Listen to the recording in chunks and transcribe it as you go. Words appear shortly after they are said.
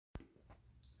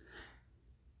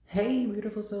Hey,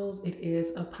 beautiful souls. It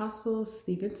is Apostle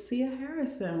Stephen Cia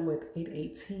Harrison with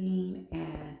 818,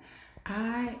 and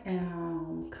I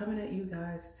am coming at you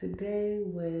guys today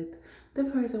with the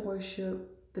praise and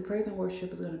worship. The praise and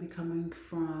worship is going to be coming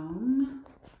from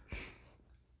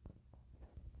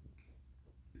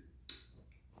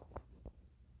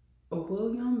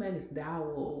William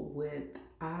McDowell with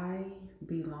I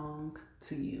Belong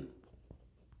to You.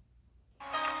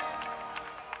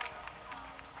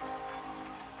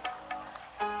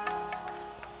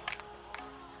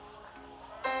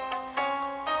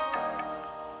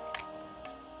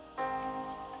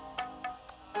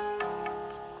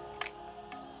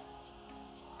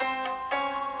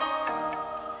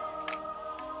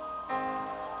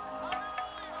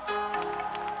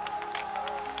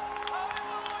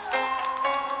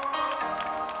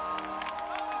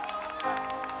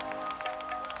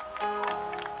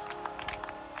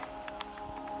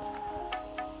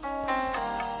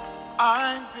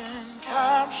 I've been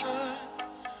captured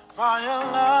by a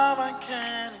love I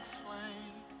can't explain.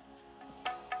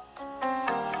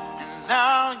 And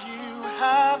now you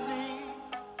have me,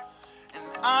 and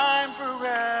I'm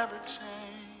forever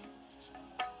changed.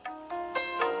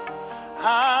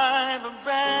 I've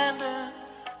abandoned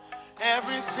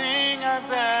everything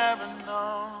I've ever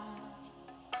known.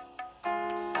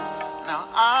 Now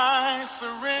I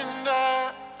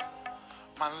surrender,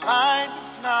 my life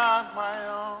is not my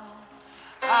own.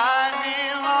 I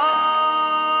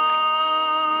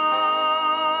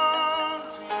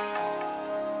belong to you.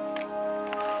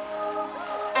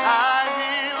 I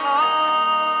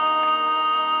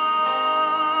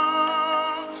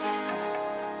belong to you.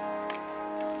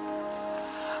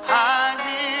 I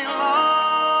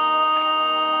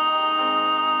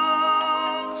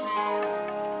belong to you.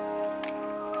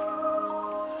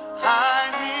 I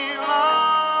belong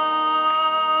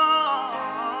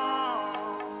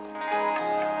to you.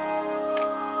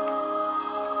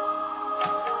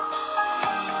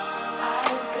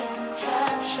 I've been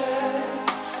captured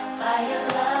by a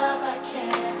love I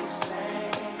can't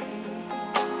explain.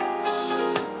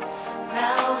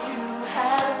 Now you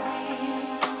have me,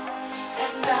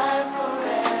 and I'm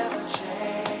forever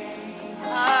changed.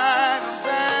 I've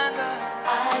abandoned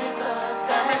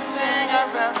everything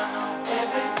I've ever known.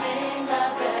 Everything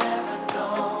I've ever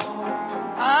known.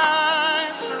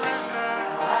 I surrender.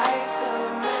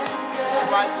 This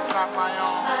life is not my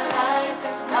own. My life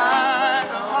is not my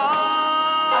own.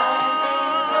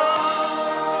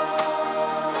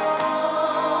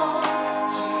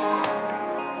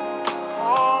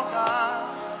 Oh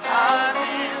God, I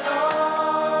belong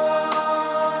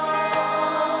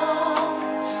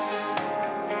to you.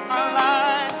 My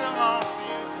life belongs to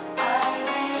you. I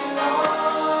belong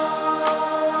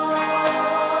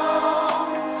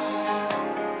to you.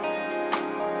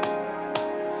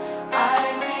 I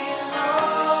belong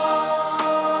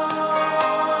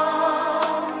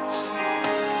to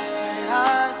you.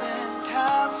 I've been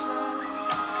captured.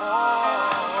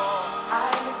 Oh,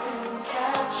 I've been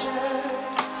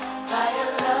captured by a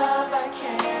love I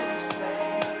can't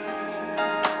explain.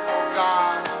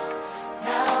 God,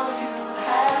 now you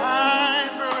have me. I'm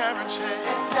forever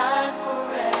changed. And I'm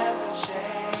forever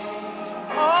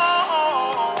changed.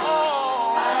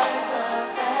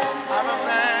 I've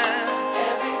abandoned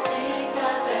everything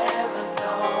I've ever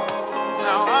known.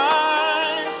 Now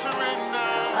I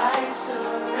surrender.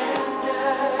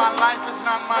 My life is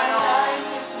not my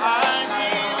own. I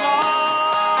belong.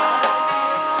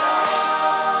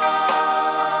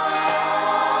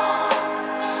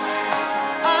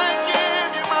 I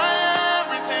give you my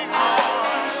everything,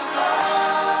 Lord.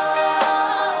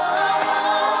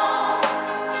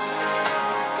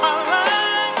 My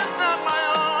life is not my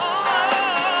own.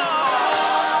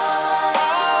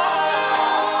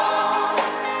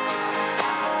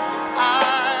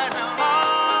 I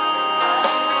belong.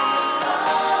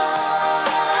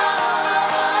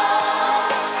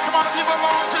 Come on, if you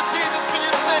belong to Jesus, can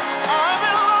you say, I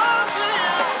belong to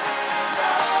you?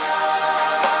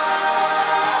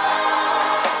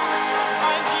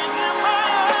 I give you my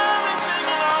everything,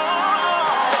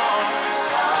 Lord.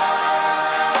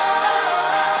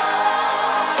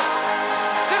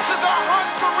 This is our heart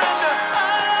surrender. I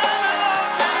belong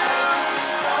to you.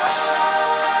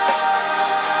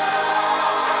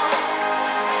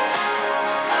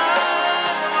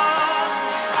 I belong to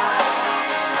you.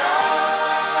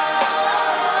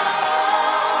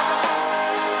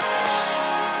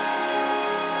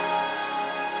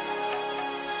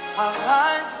 My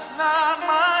life is not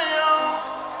my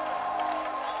own.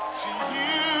 To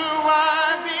you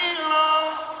I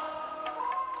belong.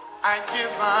 I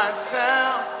give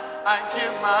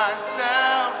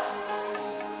myself to you.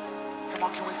 Come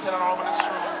on, can we say that all over this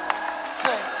room?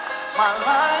 Say, my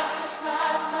life is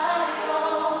not my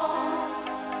own.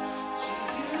 To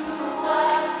you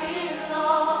I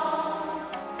belong.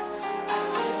 I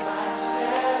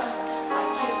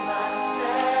give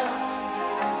myself to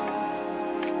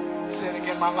you. Say it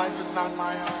again, my life is not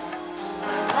my own.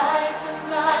 My life is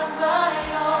not my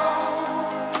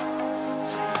own.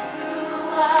 To you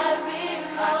I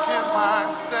belong. I give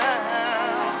myself.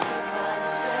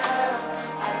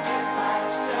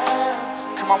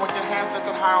 Come on with your hands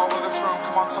lifted high all over this room.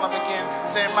 Come on, tell them again.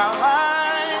 Say, my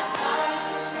life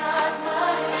is not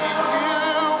my own. To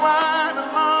you I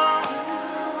belong.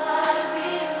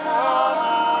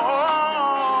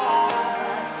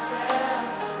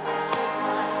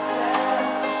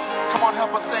 Come on,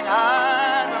 help us sing.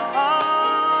 I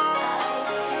belong.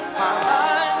 My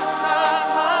life is not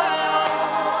my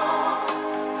own.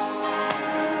 To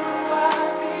you I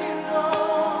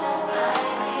belong.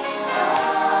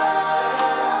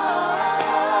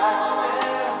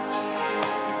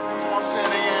 Come on, say it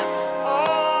again.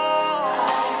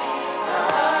 Oh, my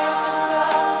life is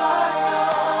not my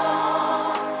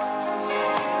own. To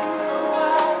you I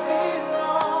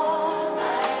belong.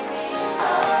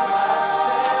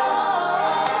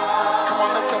 Come on,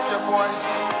 lift up your voice.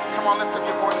 Come on, lift up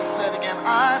your voice and say it again.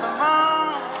 I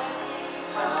belong.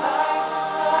 My life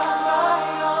is not my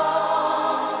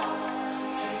own.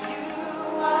 To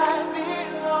you I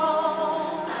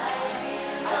belong.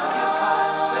 I give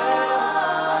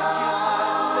myself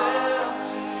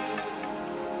to you.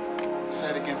 Say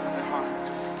it again from your heart.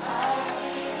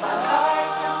 My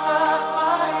life is not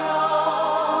my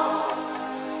own.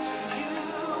 To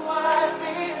you I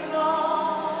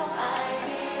belong.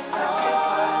 I give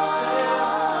myself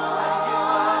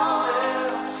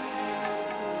to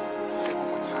you. Say it one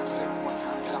more time. Say it one more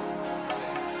time. Tell him.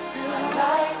 Say it. My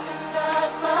life is not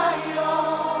my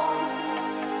own.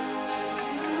 To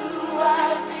you I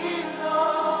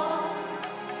belong.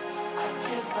 I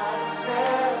give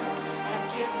myself. I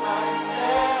give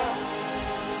myself to you.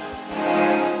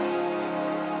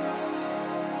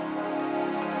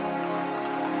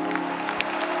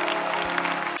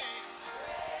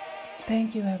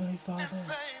 Thank you, Heavenly Father.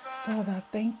 Father, I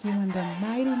thank you in the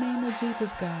mighty name of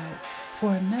Jesus, God,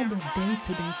 for another day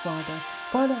today, Father.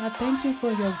 Father, I thank you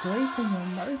for your grace and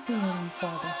your mercy, Heavenly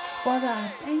Father. Father,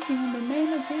 I thank you in the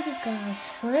name of Jesus, God,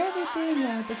 for everything,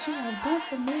 God, that you have done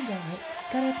for me, God.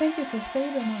 God, I thank you for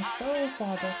saving my soul,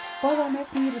 Father. Father, I'm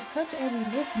asking you to touch every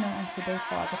listener on today,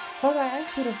 Father. Father, I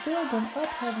ask you to fill them up,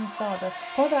 Heavenly Father.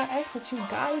 Father, I ask that you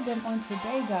guide them on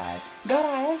today, God. God,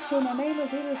 I ask you in the name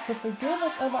of Jesus to forgive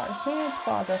us of our sins,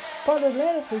 Father. Father,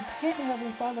 let us repent,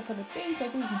 Heavenly Father, for the things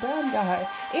that we've done, God.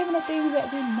 Even the things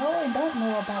that we know and don't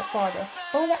know about, Father.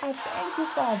 Father, I thank you,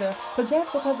 Father, for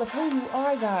just because of who you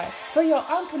are, God. For your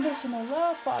unconditional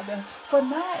love, Father. For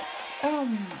not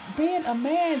being a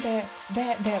man that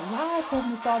lies,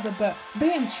 Heavenly Father, but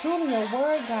being truly your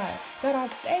word, God. God, I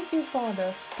thank you,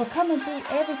 Father, for coming through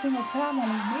every single time when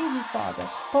we need you, Father.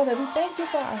 Father, we thank you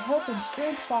for our health and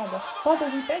strength, Father. Father,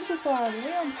 we thank you for our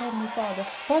limbs, Heavenly Father.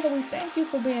 Father, we thank you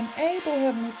for being able,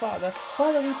 Heavenly Father.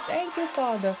 Father, we thank you,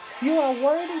 Father. You are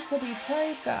worthy to be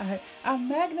praised, God. I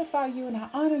magnify you and I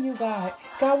honor you, God.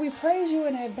 God, we praise you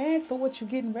in advance for what you're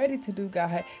getting ready to do,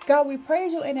 God. God, we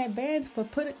praise you in advance for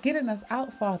getting us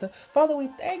out, Father. Father, we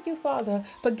thank you, Father,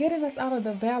 for getting us out of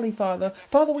the valley, Father.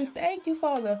 Father, we thank you,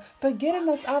 Father, for getting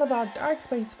us out of our dark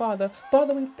space, Father.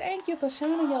 Father, we thank you for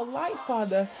shining your light,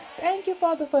 Father. Thank you,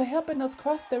 Father, for helping us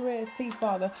cross the Red Sea,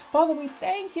 Father. Father, we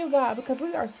thank you, God, because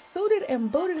we are suited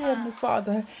and booted, Heavenly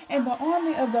Father, in the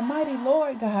army of the mighty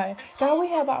Lord, God. God, we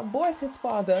have our voices,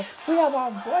 Father. We have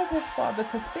our voices, Father,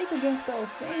 to speak against those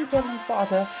things, Heavenly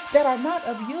Father, that are not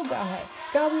of you, God.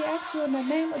 God, we ask you in the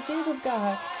name of Jesus,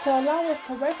 God, to allow us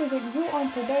to represent you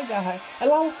on today, God.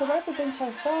 Allow us to represent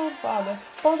your son, Father.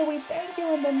 Father, we thank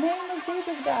you in the name of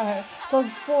Jesus, God, for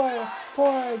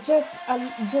just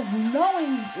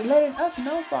knowing, letting us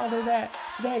know, Father, that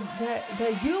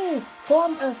you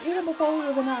formed us even before we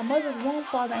was in our mother's womb,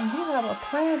 Father, and you have a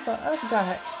plan for us,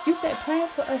 God. You said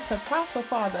plans for us to prosper,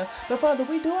 Father. But Father,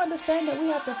 we do understand that we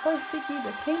have to first seek ye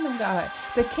the kingdom, God.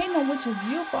 The kingdom which is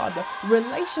you, Father.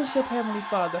 Relationship, Heavenly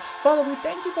Father. Father, we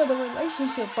thank you for the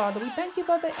relationship, Father. We thank you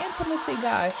for the intimacy,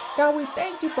 God. God, we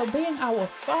thank you for being our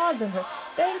Father.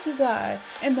 Thank you, God.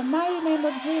 In the mighty name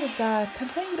of Jesus, God,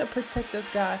 continue to protect protect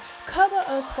us, God. Cover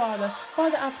us, Father.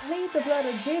 Father, I plead the blood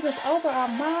of Jesus over our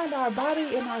mind, our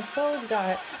body, and our souls,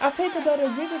 God. I plead the blood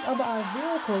of Jesus over our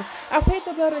vehicles. I plead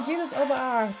the blood of Jesus over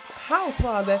our house,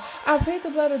 Father. I plead the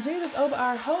blood of Jesus over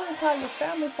our whole entire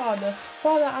family, Father.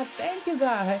 Father, I thank you,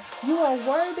 God. You are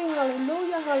worthy.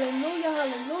 Hallelujah, hallelujah,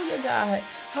 hallelujah, God.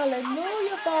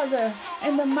 Hallelujah, Father.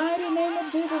 In the mighty name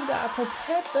of Jesus, God,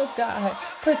 protect us, God.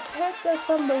 Protect us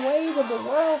from the ways of the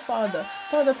world, Father.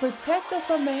 Father, protect us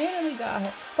from the enemy, God.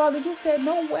 Father, you said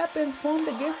no weapons formed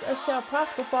against us shall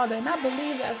prosper, Father. And I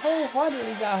believe that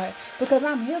wholeheartedly, God, because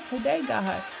I'm here today,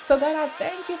 God. So, God, I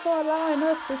thank you for allowing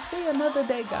us to see another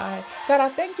day, God. God, I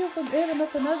thank you for giving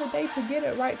us another day to get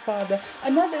it right, Father.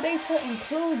 Another day to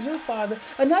include you, Father.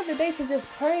 Another day to just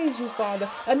praise you, Father.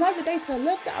 Another day to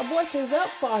lift our voices up,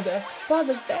 Father.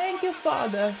 Father, thank you,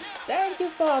 Father. Thank you,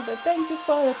 Father. Thank you,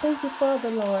 Father. Thank you, Father,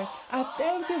 Lord. I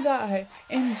thank you, God.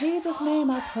 In Jesus'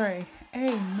 name I pray.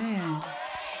 Amen.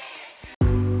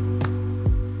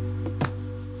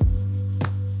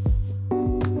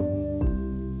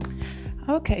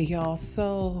 Okay, y'all.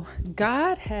 So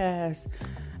God has...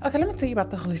 Okay, let me tell you about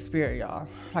the Holy Spirit, y'all.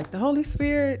 Like, the Holy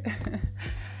Spirit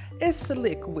is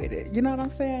slick with it. You know what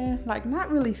I'm saying? Like,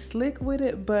 not really slick with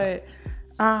it, but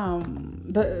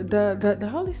the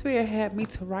Holy Spirit had me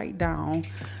to write down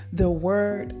the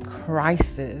word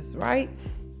crisis, right?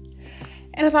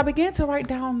 And as I began to write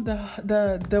down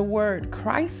the word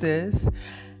crisis,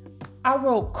 I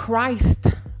wrote Christ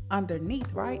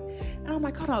underneath, right? And I'm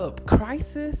like, hold up,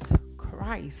 crisis,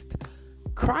 Christ,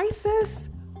 crisis,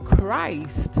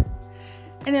 Christ.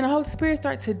 And then the Holy Spirit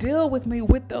started to deal with me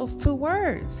with those two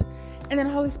words. And then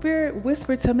the Holy Spirit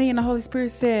whispered to me, and the Holy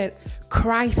Spirit said,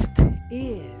 Christ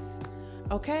is.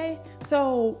 Okay?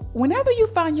 So whenever you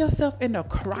find yourself in a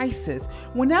crisis,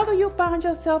 whenever you find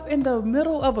yourself in the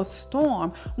middle of a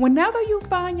storm, whenever you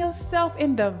find yourself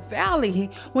in the valley,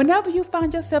 whenever you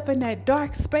find yourself in that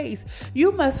dark space,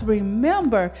 you must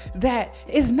remember that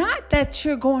it's not that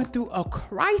you're going through a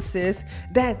crisis,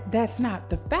 that's not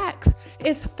the facts.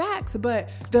 It's facts, but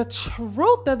the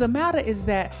truth of the matter is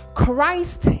that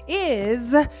Christ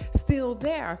is still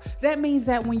there. That means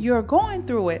that when you're going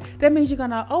through it, that means you're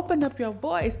going to open up your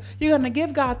voice. You're going to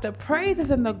give God the praises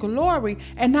and the glory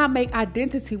and not make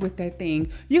identity with that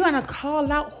thing. You're going to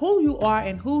call out who you are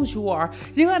and whose you are.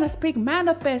 You're going to speak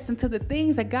manifest into the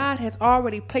things that God has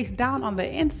already placed down on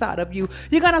the inside of you.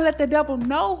 You're going to let the devil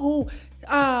know who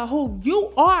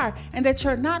you are and that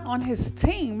you're not on his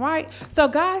team, right? So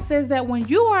God says that when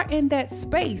you are in that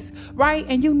space, right,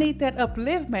 and you need that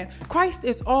upliftment, Christ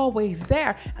is always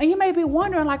there. And you may be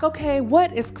wondering, like, okay,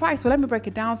 what is Christ? Well, let me break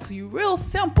it down to you real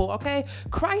simple, okay?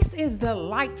 Christ is the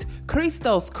light,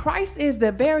 Christos. Christ is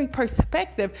the very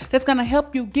perspective that's going to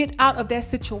help you get out of that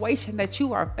situation that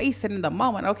you are facing in the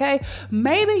moment, okay?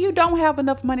 Maybe you don't have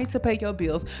enough money to pay your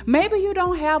bills. Maybe you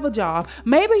don't have a job.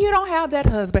 Maybe you don't have that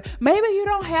husband. Maybe you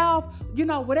don't have,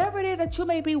 whatever it is that you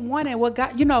may be wanting, what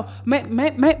God,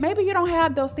 maybe you don't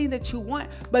have those things that you want,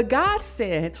 but God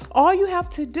said, all you have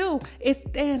to do is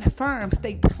stand firm,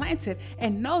 stay planted,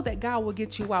 and know that God will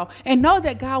get you out, and know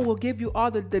that God will give you all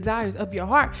the desires of your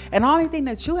heart. And the only thing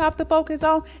that you have to focus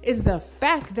on is the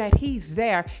fact that he's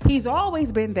there. He's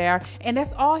always been there, and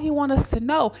that's all he wants us to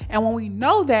know. And when we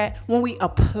know that, when we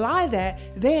apply that,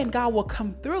 then God will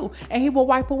come through, and he will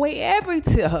wipe away every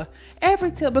tear,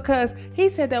 because he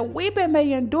said that weeping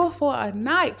may endure for a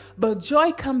night, but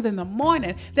joy comes in the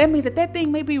morning. That means that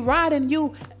thing may be riding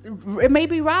you. It may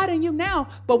be riding you now,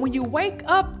 but when you wake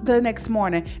up the next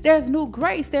morning, there's new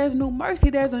grace, there's new mercy,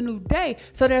 there's a new day.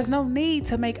 So there's no need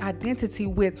to make identity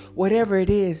with whatever it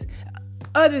is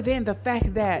other than the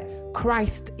fact that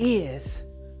Christ is.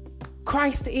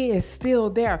 Christ is still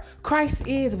there. Christ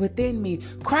is within me.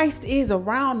 Christ is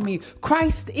around me.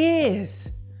 Christ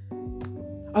is.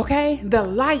 Okay? The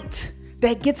light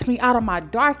that gets me out of my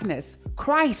darkness.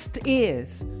 Christ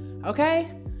is. Okay?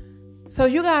 So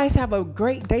you guys have a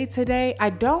great day today.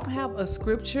 I don't have a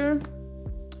scripture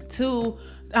to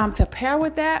pair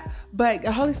with that, but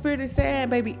the Holy Spirit is saying,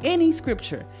 baby, any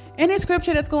scripture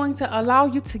that's going to allow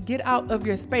you to get out of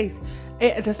your space,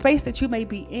 the space that you may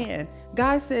be in.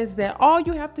 God says that all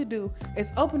you have to do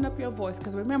is open up your voice,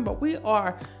 because remember, we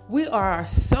are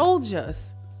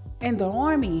soldiers in the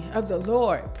army of the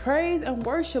Lord. Praise and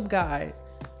worship God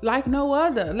like no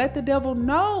other. Let the devil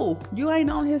know you ain't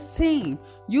on his team.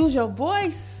 Use your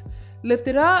voice. Lift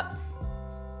it up.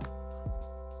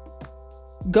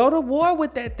 Go to war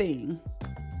with that thing.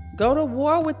 Go to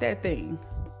war with that thing.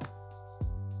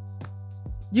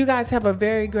 You guys have a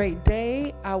very great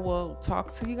day. I will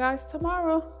talk to you guys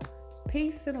tomorrow.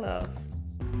 Peace and love.